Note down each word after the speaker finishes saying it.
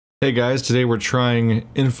Hey guys, today we're trying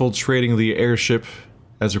Infiltrating the Airship,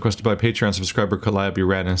 as requested by Patreon subscriber Calliope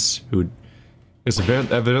Uranus, who is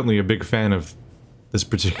evidently a big fan of this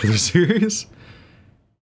particular series.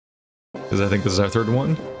 Because I think this is our third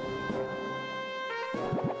one.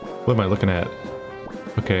 What am I looking at?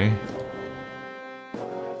 Okay.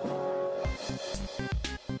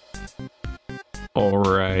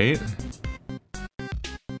 Alright.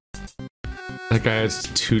 That guy has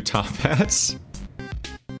 2 top hats.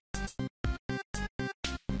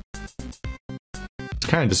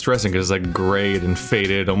 Kind of distressing because it's like grayed and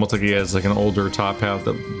faded, almost like he has like an older top hat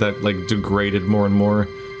that like degraded more and more.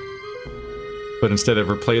 But instead of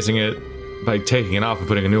replacing it by taking it off and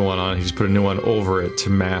putting a new one on, he just put a new one over it to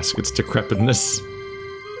mask its decrepitness.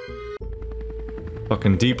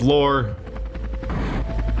 Fucking deep lore.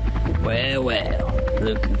 Well,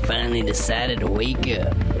 look who finally decided to wake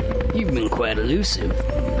up. You've been quite elusive,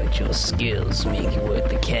 but your skills make you worth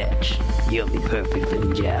the catch. You'll be perfect for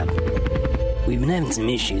the job. We've been having some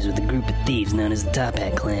issues with a group of thieves known as the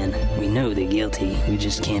Toppat Clan. We know they're guilty, we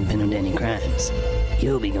just can't pin them to any crimes.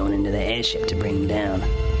 You'll be going into the airship to bring them down.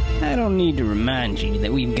 I don't need to remind you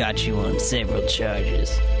that we've got you on several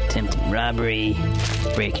charges. Attempting robbery,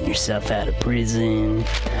 breaking yourself out of prison,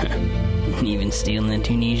 even stealing the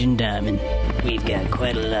Tunisian diamond. We've got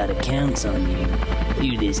quite a lot of counts on you.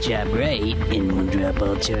 Do this job right, and we'll drop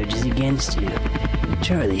all charges against you.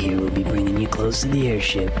 Charlie here will be bringing you close to the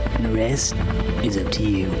airship. The rest is up to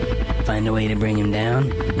you. Find a way to bring him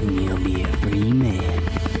down, and you'll be a free man.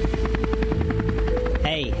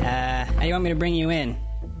 Hey, how do you want me to bring you in?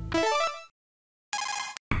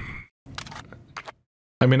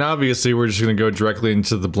 I mean, obviously we're just gonna go directly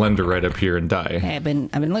into the blender right up here and die. Hey, I've been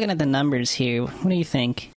looking at the numbers here. What do you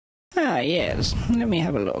think? Ah, yes. Let me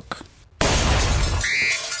have a look.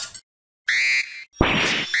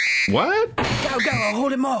 What? Go,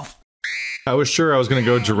 hold him off! I was sure I was gonna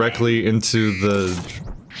go directly into the...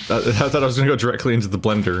 I thought I was gonna go directly into the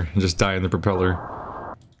blender and just die in the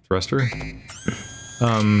propeller. Thruster?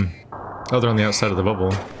 Oh, they're on the outside of the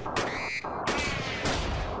bubble.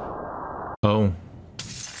 Oh.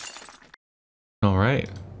 Alright.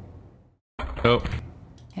 Oh.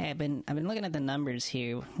 Hey, I've been looking at the numbers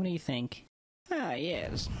here. What do you think? Ah,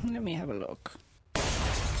 yes. Let me have a look.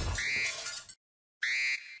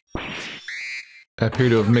 I appear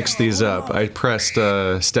to have mixed these up. I pressed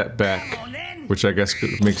step back, which I guess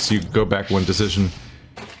makes you go back one decision.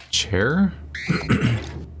 Chair?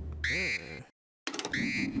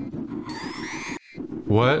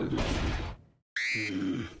 What?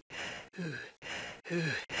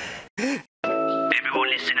 Everyone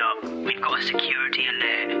listen up. We've got a security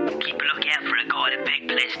alert. Keep a lookout for a guy in a big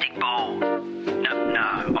plastic ball.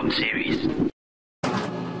 No, I'm serious.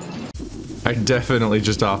 I definitely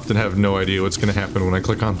just often have no idea what's gonna happen when I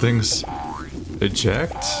click on things.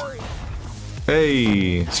 Eject?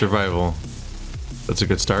 Hey, survival. That's a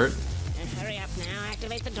good start. Hurry up now,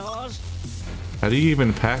 activate the doors. How do you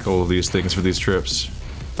even pack all of these things for these trips?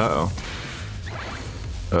 Uh-oh.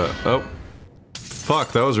 Oh.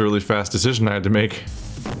 Fuck, that was a really fast decision I had to make.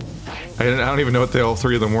 I don't even know what all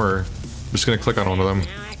 3 of them were. I'm just gonna click on one of them.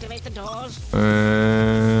 Now activate the doors.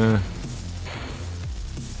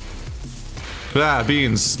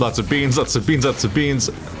 Beans. Lots of beans, lots of beans, lots of beans.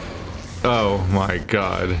 Oh my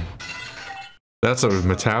god. That's a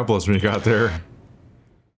metabolism you got there.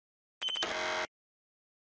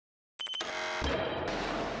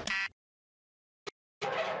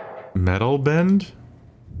 Metal bend?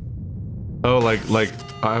 Oh, like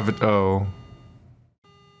I have it. Oh.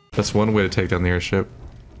 That's one way to take down the airship.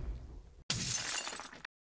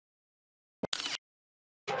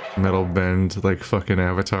 Metal bend, like fucking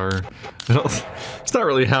Avatar. It's not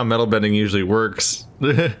really how metal bending usually works.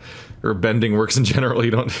 Or bending works in general.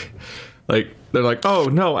 You don't... Like, they're like, oh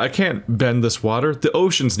no, I can't bend this water. The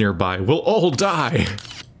ocean's nearby. We'll all die.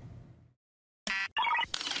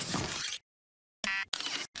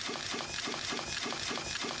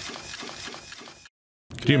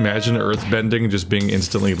 Could you imagine earth bending just being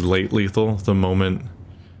instantly lethal the moment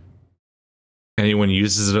anyone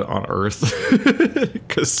uses it on Earth?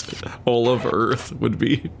 Because all of Earth would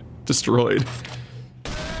be destroyed.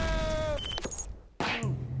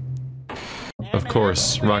 Of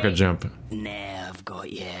course, rocket jump. Now I've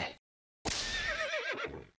got you.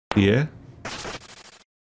 Yeah?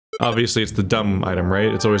 Obviously it's the dumb item,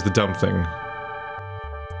 right? It's always the dumb thing.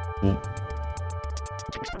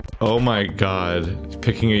 Oh my god.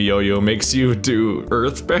 Picking a yo-yo makes you do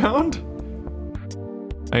Earthbound?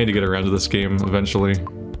 I need to get around to this game eventually.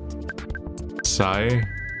 Psi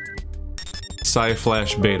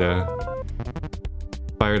flash beta.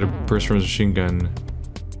 Fired a burst from his machine gun.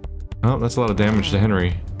 Oh, that's a lot of damage to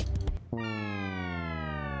Henry.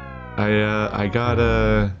 I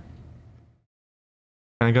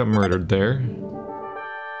got murdered there.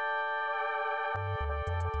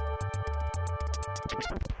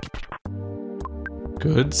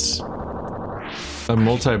 Goods. A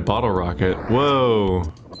multi-bottle rocket. Whoa.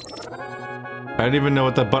 I didn't even know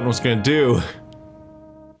what that button was gonna do.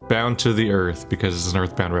 Bound to the earth, because it's an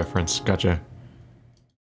Earthbound reference. Gotcha.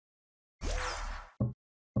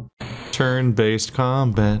 Turn-based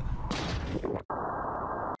combat.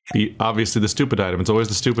 Obviously the stupid item. It's always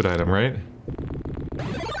the stupid item, right?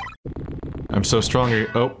 I'm so strong.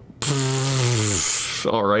 Oh.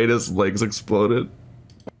 Alright, his legs exploded.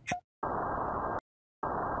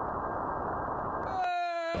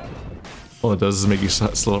 All it does is make you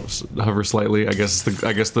hover slightly. I guess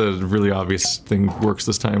the really obvious thing works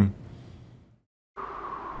this time.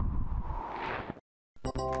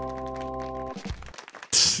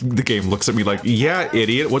 The game looks at me like, yeah,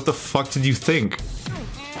 idiot, what the fuck did you think?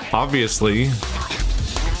 Obviously.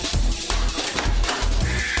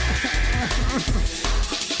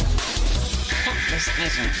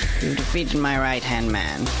 Listen, you defeated my right-hand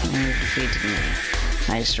man, and you defeated me.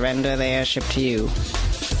 I surrender the airship to you.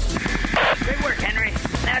 Great work, Henry.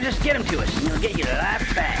 Now just get him to us, and he'll get your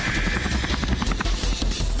life back.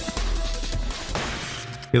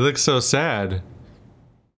 He looks so sad.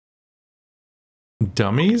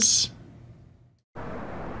 Dummies?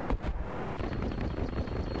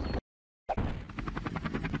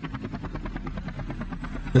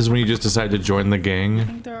 This is when you just decide to join the gang. I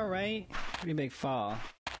think they're alright. Pretty big fall.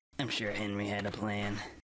 I'm sure Henry had a plan.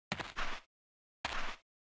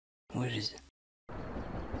 What is it?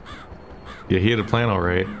 Yeah, he had a plan,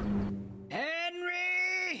 alright.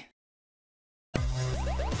 Henry!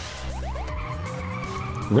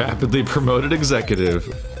 Rapidly promoted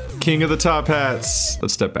executive. King of the top hats.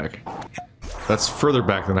 Let's step back. That's further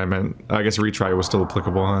back than I meant. I guess retry was still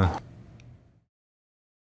applicable, huh?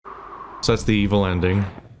 So that's the evil ending.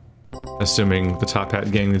 Assuming the top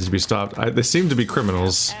hat gang needs to be stopped. They seem to be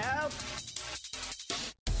criminals.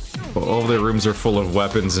 Well, all their rooms are full of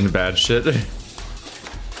weapons and bad shit. Listen,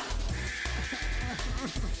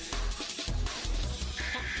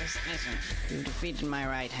 you defeated my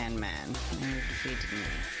right-hand man, and you defeated me.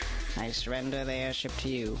 I surrender the airship to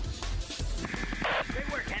you. Great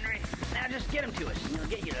work, Henry. Now just get him to us, and he'll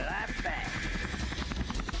get your life back.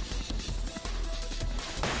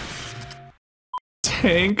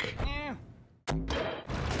 Tank.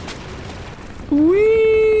 Whee!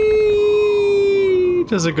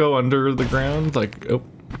 Does it go under the ground? Like, oh.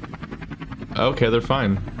 Okay, they're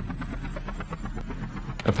fine.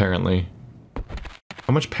 Apparently.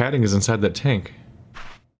 How much padding is inside that tank?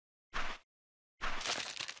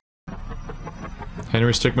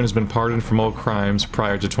 Henry Stickmin has been pardoned from all crimes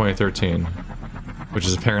prior to 2013, which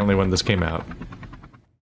is apparently when this came out.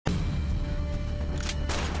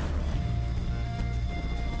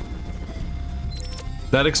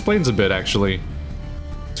 That explains a bit, actually.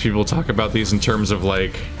 People talk about these in terms of,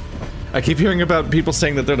 like... I keep hearing about people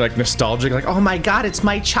saying that they're, like, nostalgic, like, oh my god, it's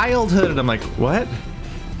my childhood! And I'm like, what?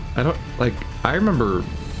 I don't... like, I remember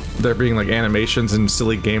there being, like, animations and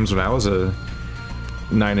silly games when I was a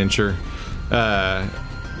 9-incher.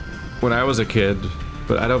 When I was a kid,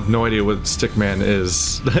 but I have no idea what Stickman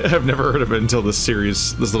is. I've never heard of it until this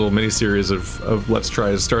series, this little mini-series of Let's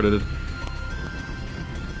Tries started.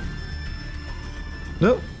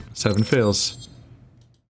 Nope, 7 fails.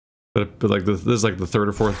 But like this is like the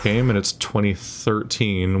 3rd or 4th game, and it's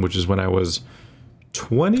 2013, which is when I was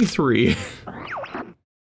 23.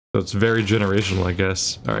 So it's very generational, I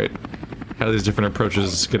guess. All right, how do these different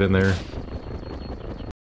approaches get in there?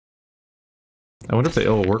 I wonder if they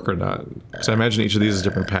all work or not. Because I imagine each of these is a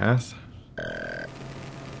different path.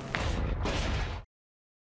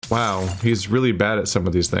 Wow, he's really bad at some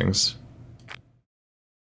of these things.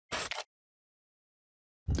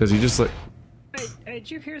 Does he just like... Hey, did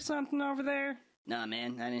you hear something over there? Nah,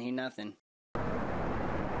 man, I didn't hear nothing.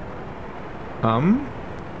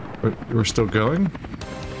 We're still going?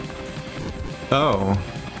 Oh.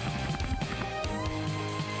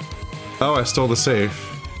 Oh, I stole the safe.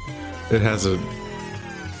 It has a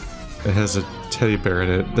teddy bear in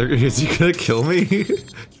it. Is he gonna kill me?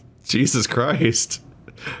 Jesus Christ.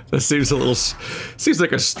 That seems a little... seems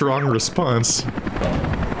like a strong response.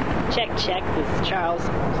 Check, this is Charles.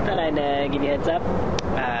 Just thought I'd give you a heads up.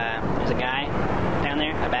 There's a guy down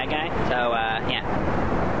there, a bad guy. So, yeah.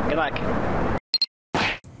 Good luck.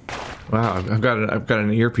 Wow, I've got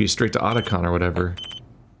an earpiece straight to Otacon or whatever.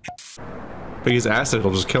 But he's acid,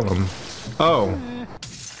 it'll just kill him. Oh.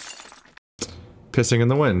 Pissing in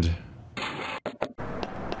the wind.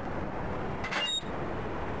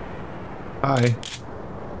 Hi.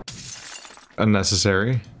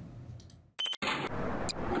 Unnecessary.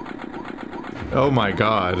 Oh my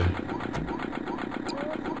god.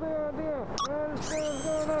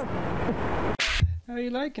 How are you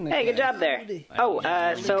liking it? Hey, good job there. Oh,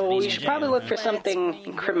 so we should probably look for something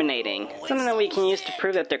incriminating. Something that we can use to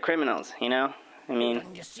prove that they're criminals, you know? I mean,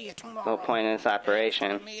 the whole point of this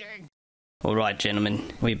operation. Alright, gentlemen.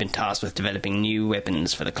 We've been tasked with developing new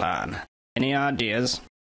weapons for the clan. Any ideas?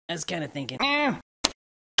 I was kind of thinking... I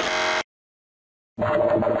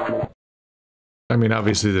mean,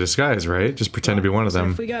 obviously the disguise, right? Just pretend to be one of them.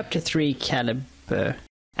 So if we go up to 3 caliber...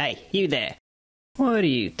 Hey, you there. What do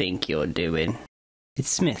you think you're doing? It's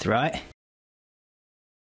Smith, right?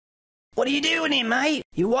 What are you doing here, mate?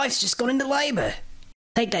 Your wife's just gone into labour.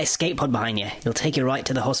 Take that escape pod behind you. It'll take you right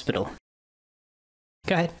to the hospital.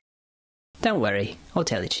 Go ahead. Don't worry. I'll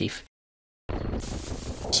tell the chief.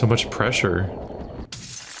 So much pressure.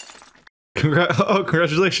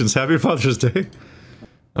 Congratulations. Happy Father's Day.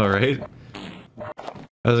 Alright.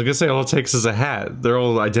 I was gonna say all it takes is a hat. They're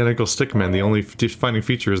all identical stickmen. The only defining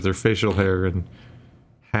feature is their facial hair and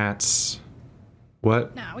hats.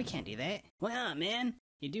 What? No, we can't do that. Well, man.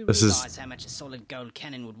 You do This realize is... how much a solid gold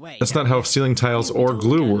cannon would weigh. That's not how ceiling tiles or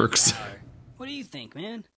glue works. What do you think,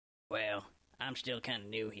 man? Well, I'm still kind of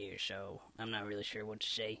new here, so I'm not really sure what to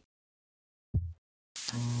say.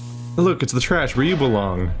 Look, it's the trash where you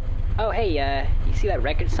belong. Oh, hey, you see that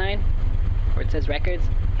record sign? Where it says records?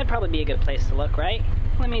 That'd probably be a good place to look, right?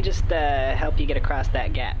 Let me just, help you get across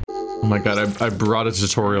that gap. Oh my god, I brought a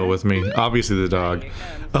tutorial with me. Obviously the dog.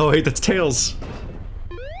 Oh wait, that's Tails!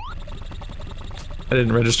 I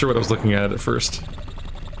didn't register what I was looking at first.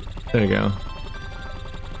 There you go.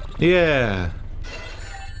 Yeah!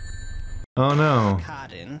 Oh no.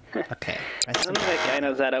 Okay. I don't know if that guy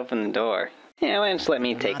knows how to open the door. Yeah, why don't you just let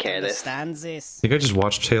me take care of this? I think I just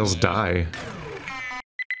watched Tails die.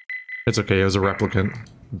 It's okay, it was a replicant.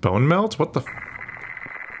 Bone melt? What the f-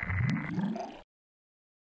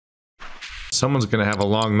 Someone's gonna have a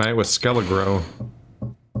long night with Skelegro.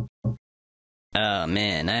 Oh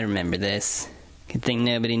man, I remember this. Good thing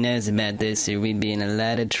nobody knows about this or we'd be in a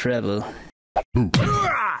lot of trouble.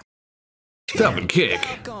 Stop and kick.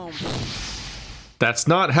 That's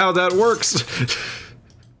not how that works.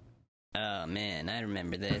 Oh man, I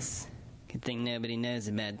remember this. Good thing nobody knows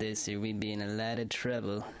about this or we'd be in a lot of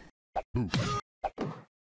trouble.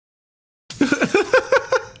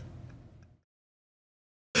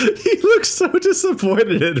 He looks so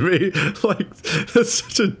disappointed in me. Like, that's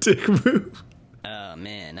such a dick move. Oh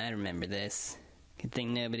man, I remember this. Good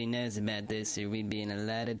thing nobody knows about this or we'd be in a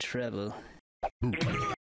lot of trouble.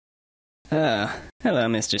 Oh, hello,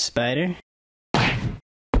 Mr. Spider.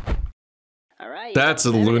 Alright. That's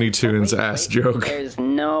a Looney Tunes ass joke. There's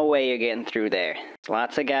no way you're getting through there. There's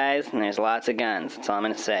lots of guys and there's lots of guns. That's all I'm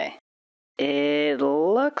gonna say. It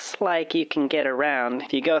looks like you can get around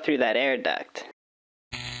if you go through that air duct.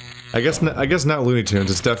 I guess not Looney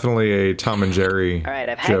Tunes. It's definitely a Tom and Jerry Alright,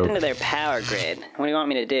 I've hacked joke. into their power grid. What do you want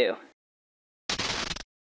me to do?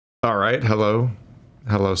 Alright, hello.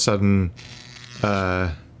 Hello, sudden,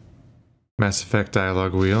 Mass Effect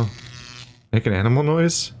dialogue wheel. Make an animal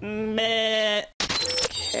noise? Meh.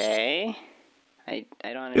 Okay. I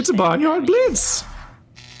don't understand. It's a Barnyard Blitz!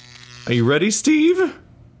 Are you ready, Steve?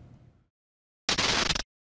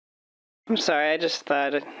 I'm sorry, I just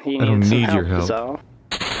thought you I don't needed some need your help, help. is all.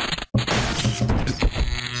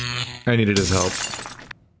 I needed his help.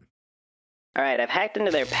 Alright, I've hacked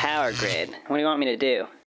into their power grid. What do you want me to do?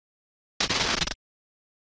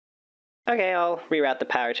 Okay, I'll reroute the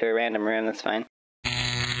power to a random room, that's fine.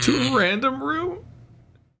 To a random room?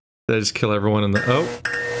 Did I just kill everyone in the... Oh.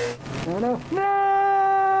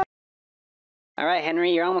 No! Alright,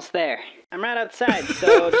 Henry, you're almost there. I'm right outside,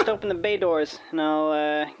 so just open the bay doors, and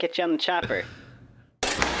I'll, get you on the chopper.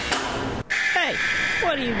 Hey,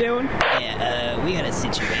 what are you doing? Yeah, we got a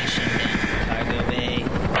situation down in the cargo bay.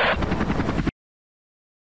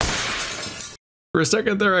 For a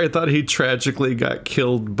second there, I thought he tragically got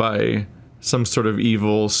killed by some sort of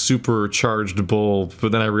evil, supercharged bull,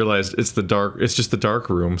 but then I realized it's just the dark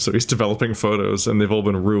room, so he's developing photos, and they've all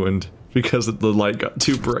been ruined because the light got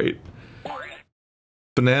too bright.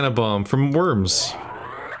 Banana bomb from Worms.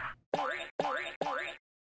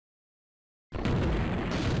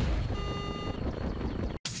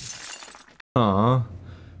 Aw.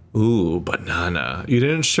 Ooh, banana. You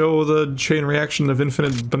didn't show the chain reaction of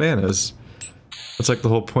infinite bananas. That's like the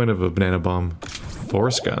whole point of a banana bomb.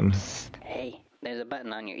 Force gun. Hey, there's a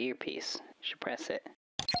button on your earpiece. You should press it.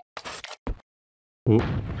 Ooh.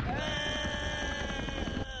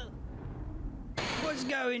 What's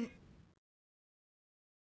going?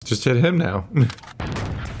 Just hit him now.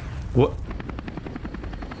 What?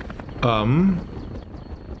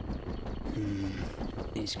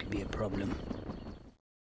 This could be a problem.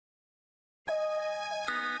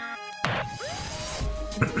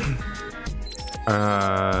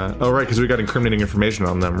 Oh right, because we got incriminating information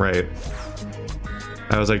on them, right?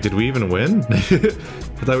 I was like, did we even win? I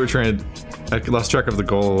thought we were trying to... I lost track of the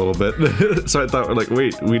goal a little bit. So I thought, like,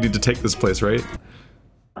 wait, we need to take this place, right?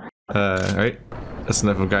 Alright. That's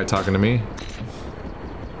enough of a guy talking to me.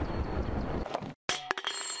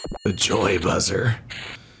 The joy buzzer.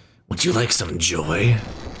 Would you like some joy?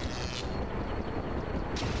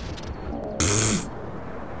 Pfft.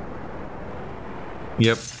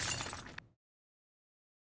 Yep.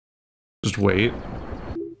 Just wait.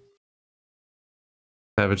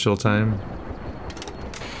 Have a chill time.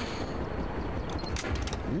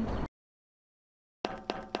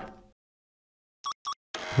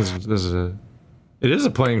 This is a... It is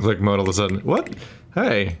a point and click mode all of a sudden. What?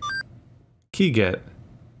 Hey. Key get.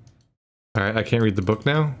 Alright, I can't read the book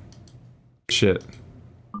now? Shit.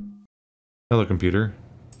 Hello, computer.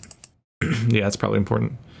 Yeah, that's probably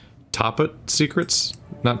important. Toppat secrets?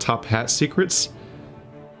 Not top hat secrets?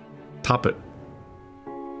 Toppat.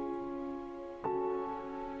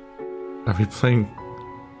 Are we playing...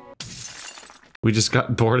 We just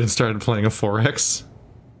got bored and started playing a 4X?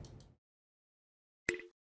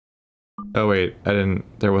 Oh wait, I didn't...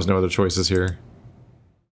 There was no other choices here.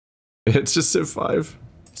 It's just Civ 5.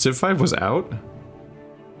 Civ 5 was out?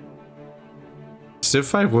 Civ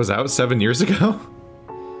 5 was out 7 years ago?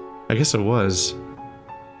 I guess it was.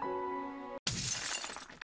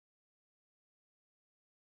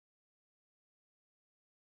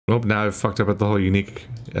 Nope, now I've fucked up at the whole unique,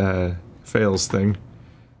 fails thing.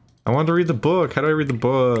 I wanted to read the book. How do I read the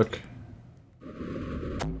book?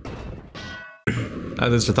 I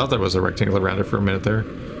just thought there was a rectangle around it for a minute there.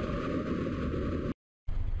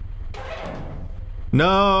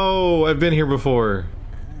 No! I've been here before.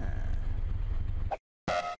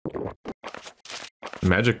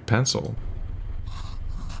 Magic pencil.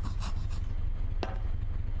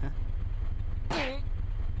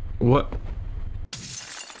 What?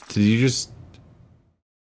 Did you just...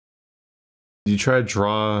 Did you try to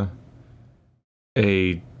draw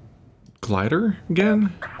a glider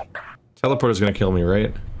again? Teleporter's gonna kill me,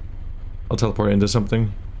 right? I'll teleport into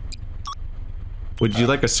something. Would you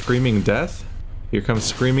like a screaming death? Here comes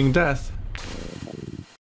screaming death.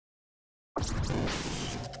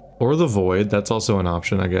 Or the void, that's also an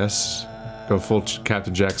option, I guess. Go full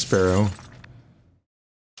Captain Jack Sparrow.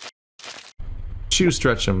 Chew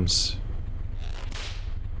stretchums.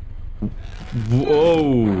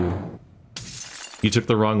 Whoa! You took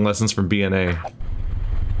the wrong lessons from BNA.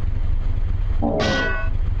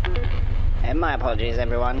 And my apologies,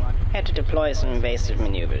 everyone. Had to deploy some invasive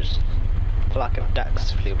maneuvers. A flock of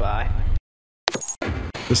ducks flew by.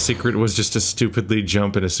 The secret was just to stupidly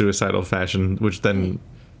jump in a suicidal fashion, which then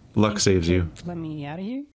luck saves you. Let me out of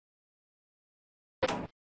here?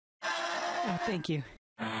 Oh, thank you.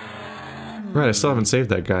 Right, I still haven't saved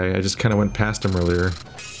that guy. I just kind of went past him earlier.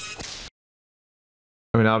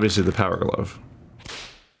 I mean, obviously the power glove.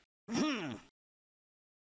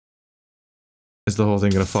 Is the whole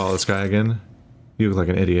thing gonna follow this guy again? You look like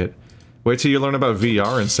an idiot. Wait till you learn about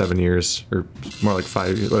VR in 7 years. Or more like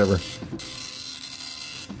 5 years, whatever.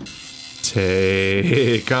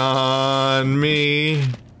 Take on me.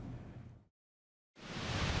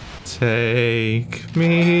 Take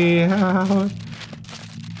me out.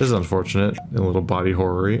 This is unfortunate. A little body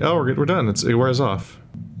horror-y. Oh, we're done. It wears off.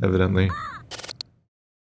 Evidently.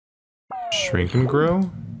 Shrink and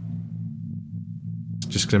grow?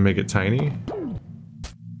 Just gonna make it tiny?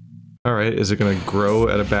 Alright, is it gonna grow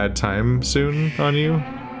at a bad time soon on you?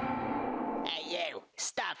 Hey, you!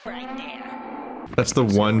 Stop right there! That's the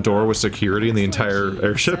one door with security in the entire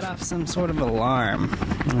airship? Set off some sort of alarm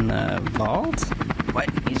in the vault? What?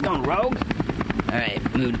 He's going rogue? Alright,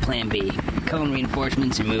 move to plan B. Call in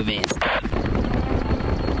reinforcements and move in.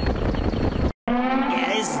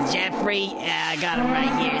 Yeah, this is Jeffrey. I got him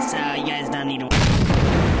right here, so you guys don't need to...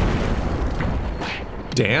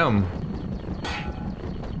 Damn.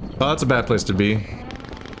 Oh, that's a bad place to be.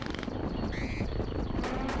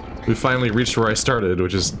 We finally reached where I started,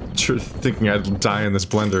 which is thinking I'd die in this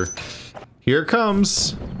blender. Here it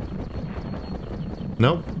comes!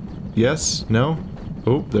 Nope. Yes. No.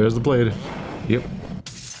 Oh, there's the blade. Yep.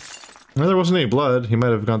 No, there wasn't any blood. He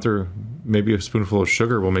might have gone through... Maybe a spoonful of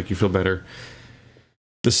sugar will make you feel better.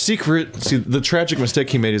 The secret... See, the tragic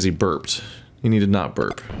mistake he made is he burped. He needed not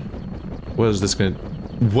burp. What is this gonna...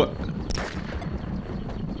 What?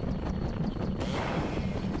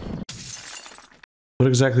 What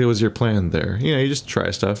exactly was your plan there? You know, you just try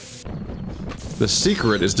stuff. The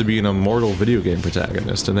secret is to be an immortal video game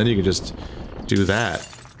protagonist, and then you can just do that.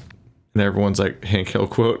 And everyone's like, Hank Hill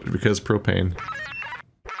quote, because propane.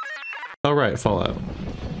 Oh right, Fallout.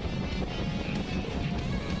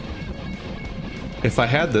 If I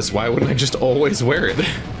had this, why wouldn't I just always wear it?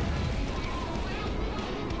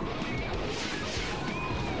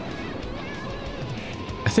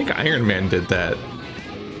 I think Iron Man did that.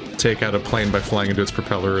 Take out a plane by flying into its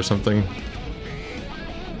propeller or something.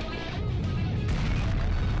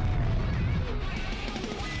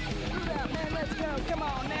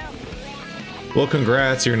 Well,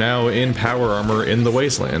 congrats, you're now in power armor in the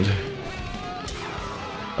wasteland.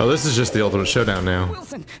 Oh, this is just the ultimate showdown now.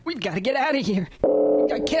 Wilson, we've got to get out of here. We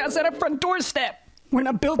got chaos at our front doorstep. We're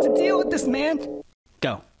not built to deal with this, man.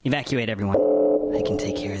 Go. Evacuate everyone. I can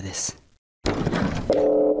take care of this.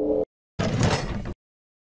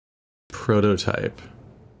 Prototype.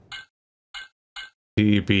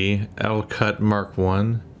 DB L-Cut Mark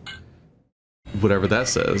 1. Whatever that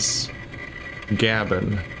says.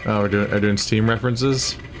 Gabbin. Oh, we're doing Steam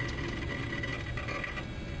references?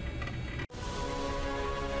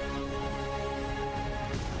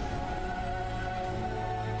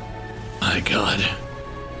 My god.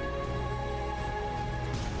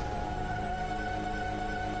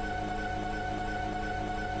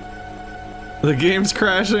 The game's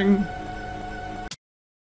crashing.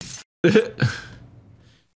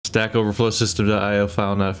 Stack Overflow System.io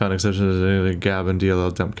file not found exception to the Gabbin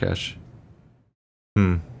DLL dump cache.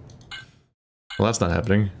 Well, that's not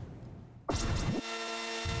happening.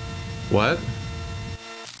 What?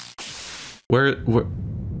 Where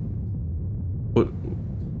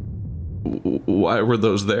why were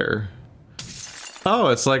those there? Oh,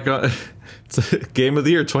 it's like it's a Game of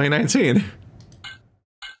the Year 2019.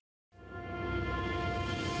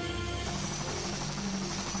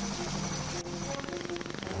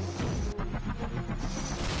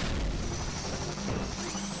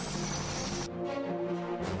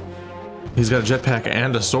 He's got a jetpack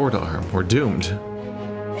and a sword arm. We're doomed.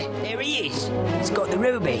 There he is. He's got the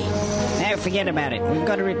ruby. Now forget about it. We've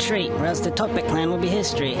got to retreat, or else the Toppat Clan will be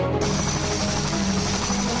history.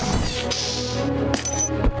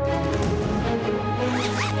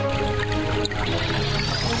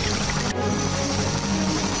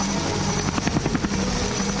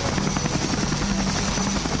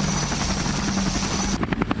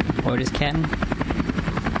 Orders, Captain?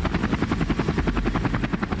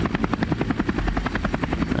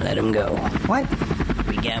 Let him go. What?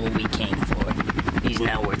 We got what we came for. He's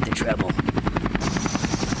not worth the trouble.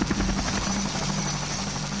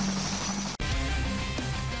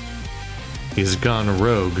 He's gone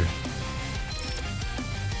rogue.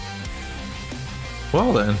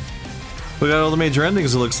 Well then, we got all the major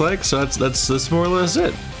endings it looks like, so that's more or less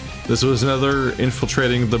it. This was another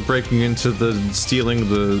infiltrating the breaking into the stealing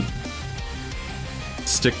the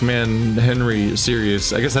Stickman Henry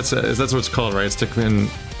series. I guess that's what it's called, right? Stickman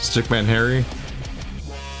Harry.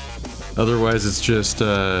 Otherwise, it's just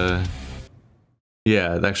yeah.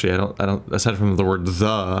 Actually, I don't. Aside from the word "the,"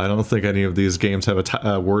 I don't think any of these games have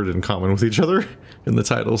a word in common with each other in the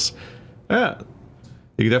titles. Yeah,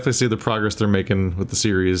 you can definitely see the progress they're making with the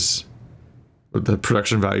series. The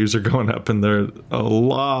production values are going up, and there a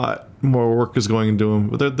lot more work is going into them.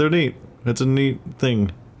 But they're neat. It's a neat thing.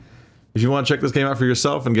 If you want to check this game out for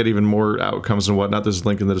yourself and get even more outcomes and whatnot, there's a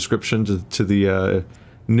link in the description to the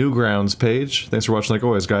Newgrounds page. Thanks for watching like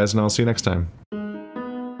always, guys, and I'll see you next time.